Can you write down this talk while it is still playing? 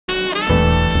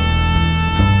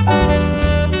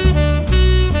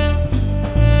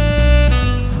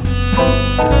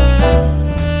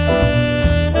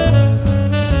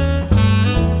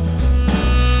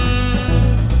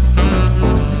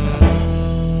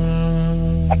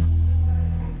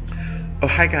Oh,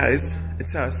 hi guys,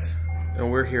 it's us,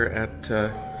 and we're here at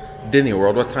Disney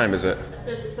World. What time is it?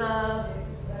 It's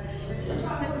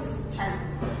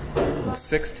 6:10. It's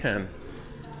 6:10,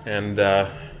 and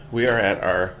we are at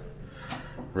our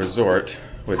resort,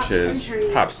 which is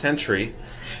Pop Century,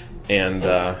 and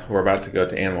we're about to go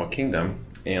to Animal Kingdom,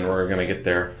 and we're going to get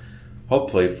there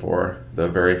hopefully for the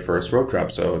very first rope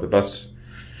drop. So the bus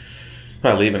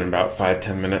might leave in about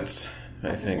 5-10 minutes.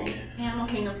 I think. Animal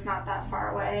Kingdom's not that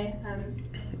far away.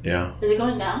 Yeah. Is it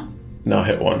going down? No,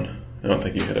 hit one. I don't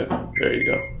think you hit it. There you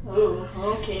go. Ooh,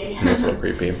 okay. That's a little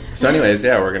creepy. So anyways,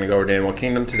 yeah, we're going to go over to Animal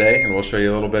Kingdom today, and we'll show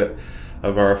you a little bit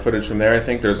of our footage from there. I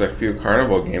think there's a few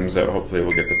carnival games that hopefully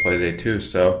we'll get to play today too.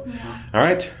 So, yeah. All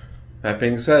right. That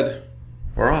being said,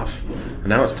 we're off. And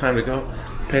now it's time to go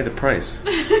pay the price.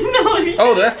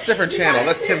 Oh, that's a different channel.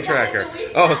 That's Tim Tracker.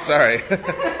 Oh, sorry.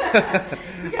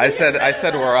 I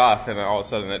said we're off, and all of a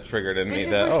sudden it triggered in me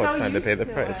that, oh, it's time to pay the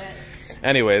price.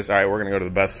 Anyways, all right, we're going to go to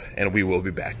the bus, and we will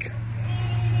be back.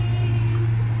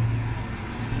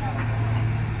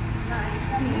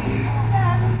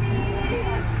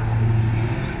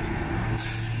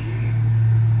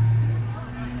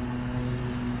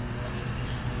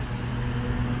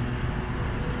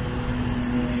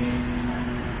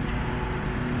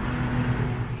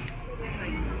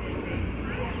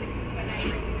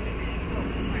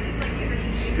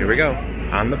 Here we go,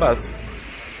 on the bus.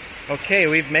 Okay,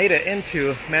 we've made it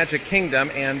into Magic Kingdom,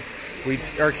 and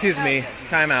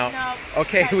time out.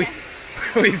 Okay,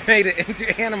 we've made it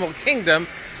into Animal Kingdom,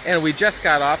 and we just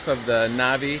got off of the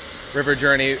Navi River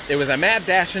journey. It was a mad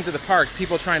dash into the park,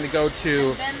 people trying to go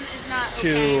to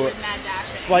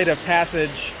Flight of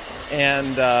Passage,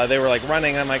 and they were like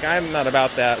running. I'm like, I'm not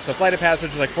about that. So Flight of Passage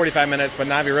was like 45 minutes, but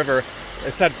Navi River,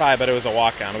 it said 5, but it was a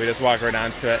walk-on. We just walked right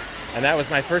onto it. And that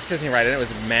was my first Disney ride, and it was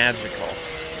magical.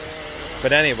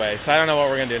 But anyway, so I don't know what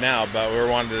we're gonna do now, but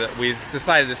we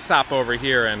decided to stop over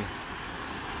here and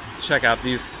check out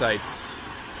these sights.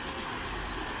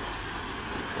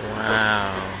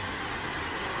 Wow.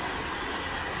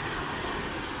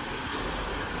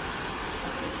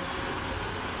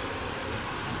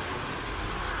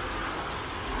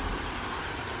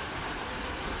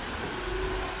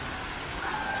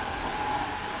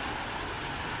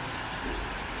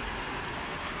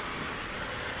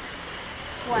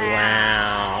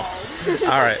 Wow.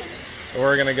 All right,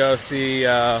 we're gonna go see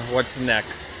what's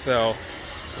next. So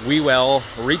we will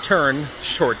return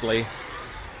shortly.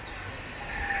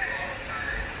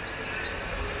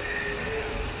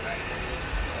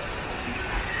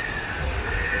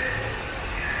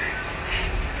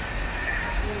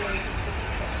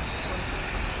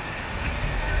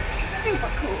 Super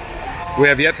cool. We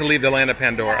have yet to leave the land of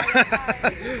Pandora.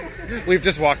 We've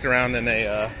just walked around in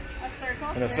a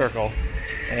circle.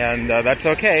 And that's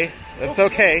okay. That's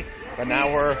okay. But now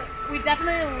we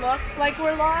definitely look like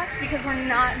we're lost because we're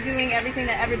not doing everything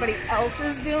that everybody else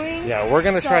is doing. Yeah, we're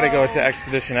going to try to go to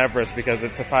Expedition Everest because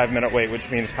it's a 5-minute wait, which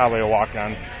means probably a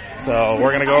walk-on. So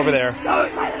we're going to go over there. So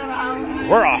excited about it.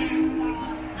 We're off.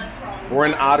 We're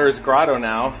in Otter's Grotto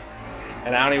now.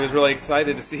 And Annie was really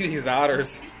excited to see these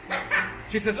otters.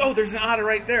 She says, oh, there's an otter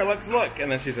right there. Let's look.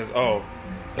 And then she says, oh,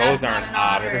 those aren't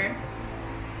otters.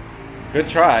 Good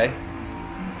try.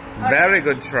 Very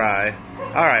good try.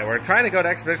 All right, we're trying to go to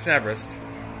Expedition Everest.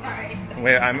 Sorry.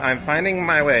 Wait, I'm finding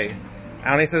my way.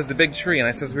 Auni says the big tree, and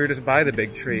I says we were just by the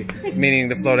big tree, meaning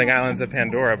the floating islands of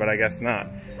Pandora, but I guess not.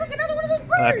 Look, another one of those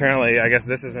birds. Apparently, I guess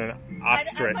this is an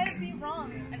ostrich. I might be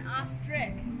wrong. An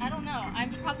ostrich. I don't know.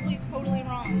 I'm probably totally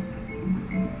wrong.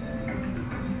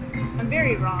 I'm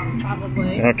very wrong,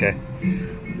 probably. Okay.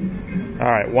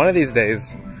 All right, one of these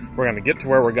days, we're going to get to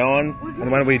where we're going,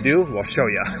 and when we do, we'll show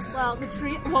you. Well,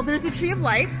 there's the Tree of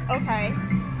Life. Okay,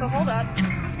 so hold up.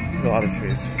 There's a lot of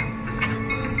trees.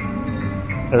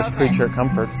 There's creature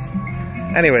comforts.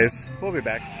 Anyways, we'll be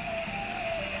back.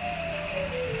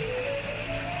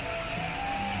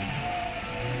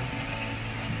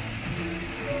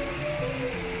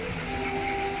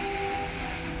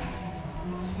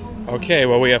 Okay,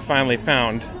 well, we have finally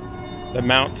found the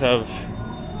Mount of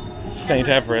St.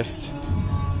 Everest.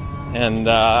 And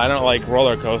I don't like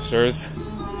roller coasters,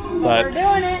 but we're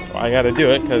doing it. I got to do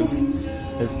it because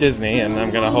it's Disney, and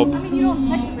I'm gonna hope. I mean, you don't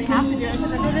technically have to do it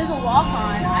because if it is a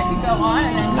walk-on, I could go on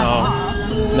and then come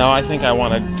off. No, I think I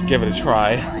want to give it a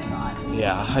try.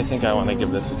 Yeah, I think I want to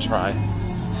give this a try.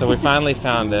 So we finally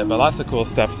found it, but lots of cool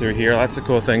stuff through here. Lots of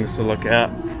cool things to look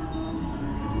at,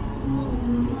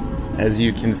 as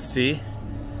you can see.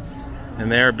 And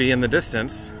there be in the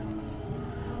distance,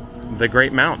 the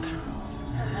Great Mount.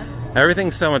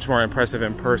 Everything's so much more impressive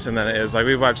in person than it is. Like,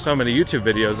 we've watched so many YouTube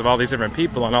videos of all these different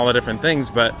people and all the different things,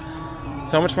 but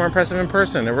So much more impressive in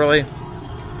person. It really,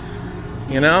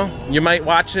 you know, you might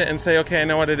watch it and say, okay, I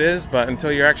know what it is, but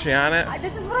until you're actually on it.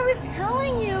 This is what I was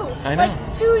telling you. I know.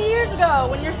 Like 2 years ago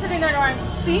when you're sitting there going,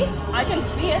 see, I can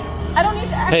see it. I don't need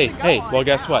to actually go Hey, on well, it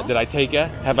guess now. what? Did I take you?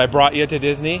 Have I brought you to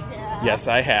Disney? Yeah. Yes,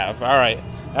 I have. All right.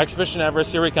 Expedition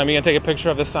Everest, here we come. You gonna take a picture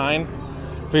of the sign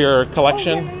for your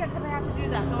collection? Oh, yeah, because I have to do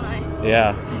that, don't I?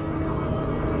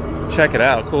 Yeah. Check it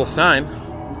out. Cool sign.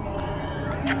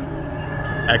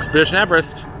 Expedition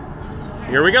Everest.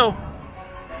 Here we go.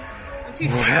 I'm too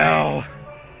scared. Well,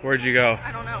 where'd you go?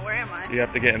 I don't know. Where am I? You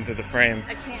have to get into the frame.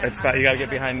 I can't. It's you got to get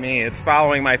behind me. It's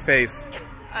following my face.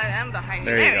 I am behind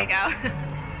you. There you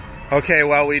go. Okay,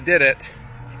 well, we did it.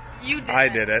 You did I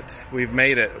did it. We've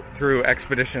made it through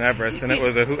Expedition Everest, and it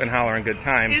was a hoot and holler and good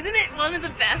time. Isn't it one of the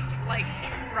best, like,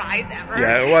 rides ever?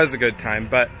 Yeah, it was a good time,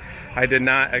 but I did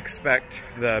not expect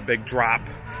the big drop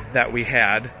that we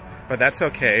had, but that's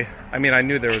okay. I mean, I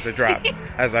knew there was a drop,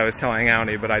 as I was telling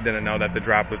Auni, but I didn't know that the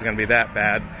drop was going to be that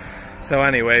bad. So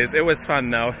anyways, it was fun,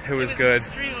 though. It was good.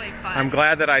 Extremely fun. I'm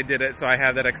glad that I did it, so I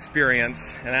have that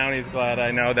experience, and Auni's glad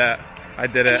I know that I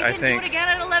did it, I think. You can do it again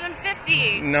at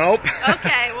 11:50. Nope.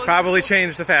 Okay. Well, Probably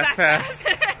change the Fast Pass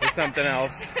to something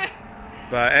else.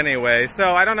 But anyway,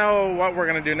 so I don't know what we're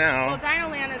going to do now. Well, Dino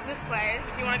Land is this way.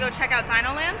 Do you want to go check out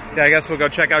Dino Land? Yeah, I guess we'll go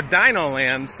check out Dino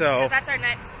Land, so... Because that's our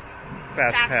next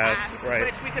Fast Pass, right.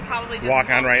 Which we could probably just walk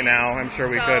on right now. I'm sure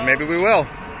we So- could. Maybe we will.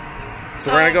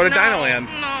 So we're going to go to Dino Land.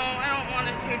 No, I don't want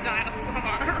to do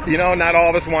Dinosaur. You know, not all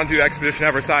of us want to do Expedition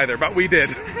Everest either, but we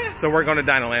did. So we're going to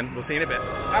Dino Land. We'll see you in a bit.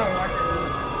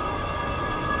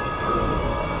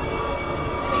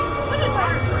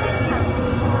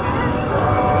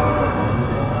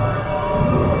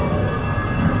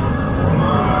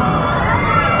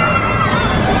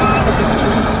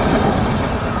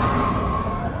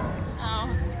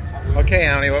 Okay,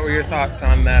 Auni, what were your thoughts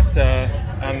on that,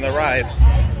 on the ride?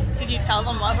 Did you tell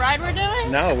them what ride we're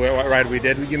doing? No, what ride we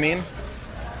did, you mean?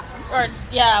 Or,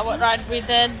 yeah, what ride we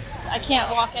did. I can't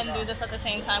walk and do this at the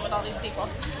same time with all these people.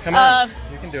 Come on,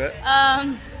 you can do it.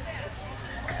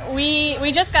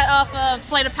 We just got off of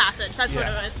Flight of Passage. That's what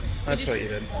it was. That's what you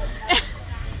did.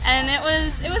 And it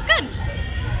was good.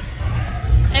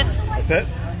 That's it?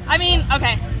 I mean,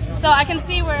 okay. So I can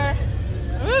see where.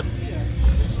 Whoop,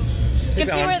 you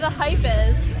can see where the hype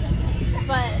is,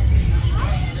 but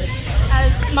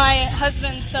as my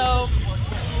husband so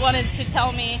wanted to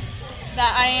tell me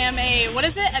that I am a, what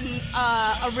is it, an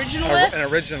originalist? An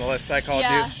originalist, I called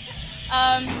you.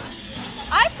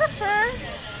 I prefer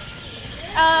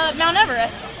Mount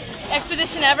Everest,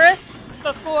 Expedition Everest,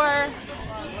 before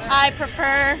I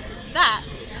prefer that.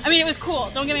 I mean, it was cool,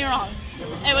 don't get me wrong.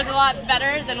 It was a lot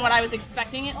better than what I was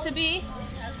expecting it to be.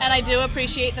 And I do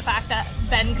appreciate the fact that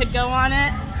Ben could go on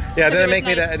it. Yeah, it didn't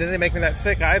make me that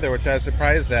sick either, which I was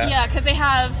surprised at. Yeah,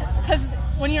 because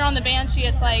when you're on the Banshee,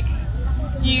 it's like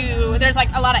there's like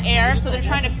a lot of air, so they're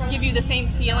trying to give you the same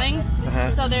feeling.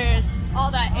 So there's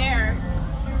all that air,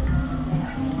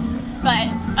 but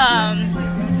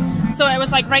so it was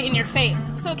like right in your face.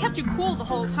 So it kept you cool the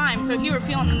whole time. So if you were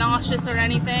feeling nauseous or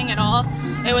anything at all,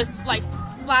 it was like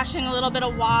splashing a little bit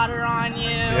of water on you.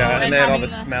 Yeah, and they had all the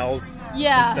smells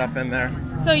and stuff in there.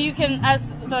 So you can, as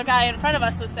the guy in front of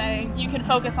us was saying, you can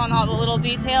focus on all the little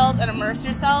details and immerse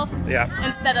yourself. Yeah.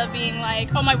 Instead of being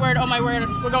like, oh my word,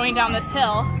 we're going down this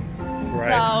hill. Right.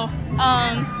 So,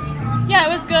 yeah, it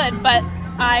was good, but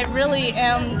I really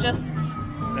am just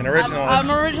an originalist. I'm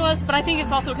an originalist, but I think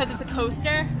it's also because it's a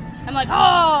coaster. I'm like, oh,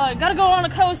 I gotta go on a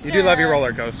coaster. You do love your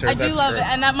roller coasters. I do love it,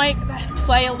 and that might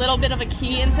play a little bit of a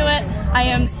key into it. I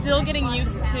am still getting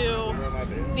used to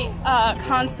the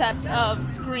concept of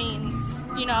screens,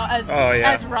 you know, as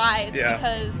rides,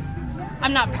 because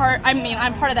I'm not part. I mean,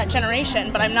 I'm part of that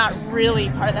generation, but I'm not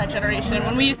really part of that generation.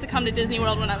 When we used to come to Disney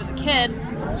World when I was a kid,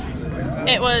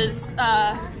 it was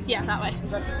yeah, that way.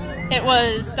 It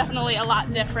was definitely a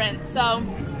lot different. So,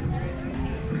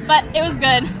 but it was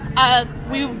good.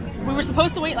 We were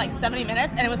supposed to wait like 70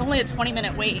 minutes, and it was only a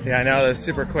 20-minute wait. Yeah, I know, that was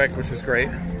super quick, which was great.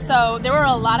 So there were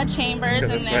a lot of chambers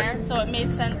in there, so it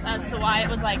made sense as to why it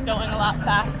was like going a lot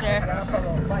faster.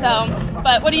 So,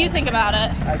 but what do you think about it?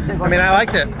 I mean, I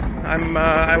liked it.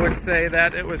 I would say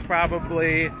that it was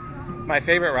probably my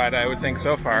favorite ride, I would think,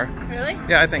 so far. Really?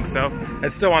 Yeah, I think so. It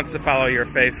still wants to follow your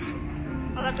face.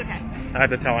 Oh, that's okay. I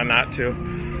have to tell it not to.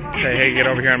 Say, hey, get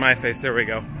over here on my face. There we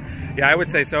go. Yeah, I would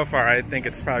say so far, I think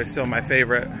it's probably still my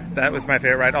favorite. That was my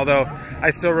favorite ride, although I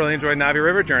still really enjoyed Navi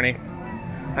River Journey.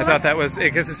 I thought that was,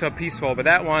 because it's so peaceful, but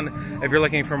that one, if you're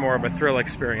looking for more of a thrill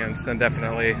experience, then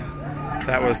definitely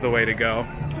that was the way to go.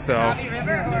 So, Navi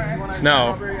River or?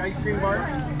 No,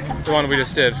 the one we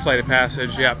just did, Flight of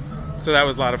Passage, yep. So that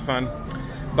was a lot of fun.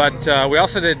 But we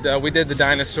also did the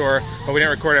dinosaur, but we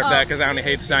didn't record it for that because Auni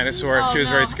hates dinosaurs. She was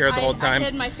very scared the whole time. I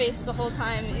hid my face the whole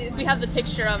time. We have the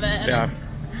picture of it. And yeah,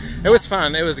 it was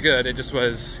fun. It was good. It just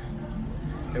was.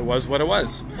 It was what it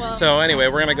was. Well, so anyway,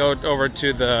 we're gonna go over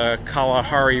to the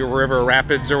Kalahari River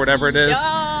Rapids or whatever it is,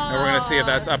 and we're gonna see if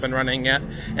that's up and running yet.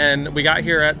 And we got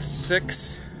here at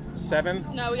 6, 7.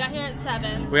 No, we got here at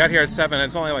 7. We got here at 7.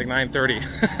 It's only like 9:30.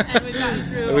 And we've gotten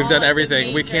through. We've done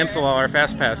everything. We canceled all our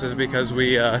fast passes because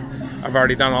we have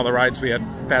already done all the rides we had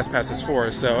fast passes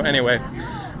for. So anyway,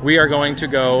 we are going to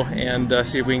go and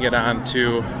see if we can get on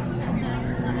to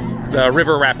the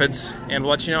River Rapids, and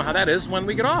we'll let you know how that is when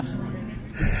we get off.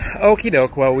 Okie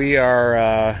doke. Well,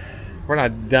 we're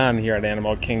not done here at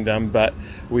Animal Kingdom, but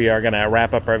we are going to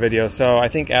wrap up our video. So I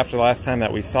think after the last time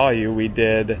that we saw you, we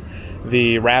did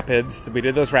the rapids. We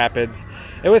did those rapids.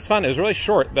 It was fun. It was really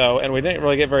short, though, and we didn't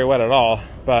really get very wet at all,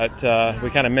 but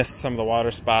we kind of missed some of the water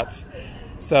spots.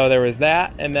 So there was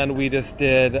that, and then we just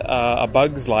did A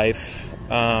Bug's Life.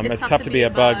 It's tough to be a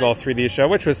bug, little 3D show,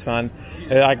 which was fun.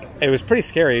 It was pretty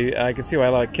scary. I could see why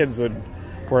a lot of kids were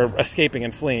escaping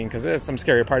and fleeing because there's some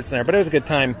scary parts in there, but it was a good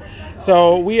time.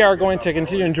 So we are going to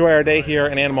continue to enjoy our day here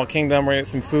in Animal Kingdom. We're going to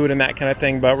get some food and that kind of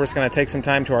thing, but we're just going to take some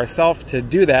time to ourselves to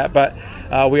do that. But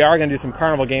we are going to do some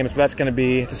carnival games, but that's going to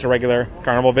be just a regular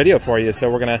carnival video for you.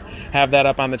 So we're going to have that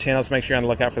up on the channel, so make sure you're on the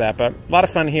lookout for that. But a lot of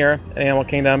fun here at Animal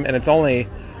Kingdom, and it's only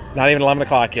not even 11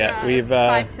 o'clock yet. Yeah, We've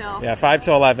 5 till. Yeah, 5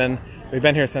 till 11. We've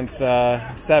been here since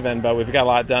 7, but we've got a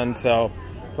lot done, so I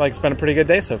feel like it's been a pretty good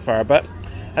day so far. But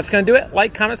that's going to do it.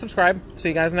 Like, comment, subscribe. See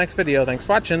you guys in the next video. Thanks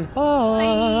for watching.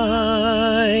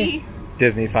 Bye. Bye.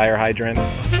 Disney fire hydrant.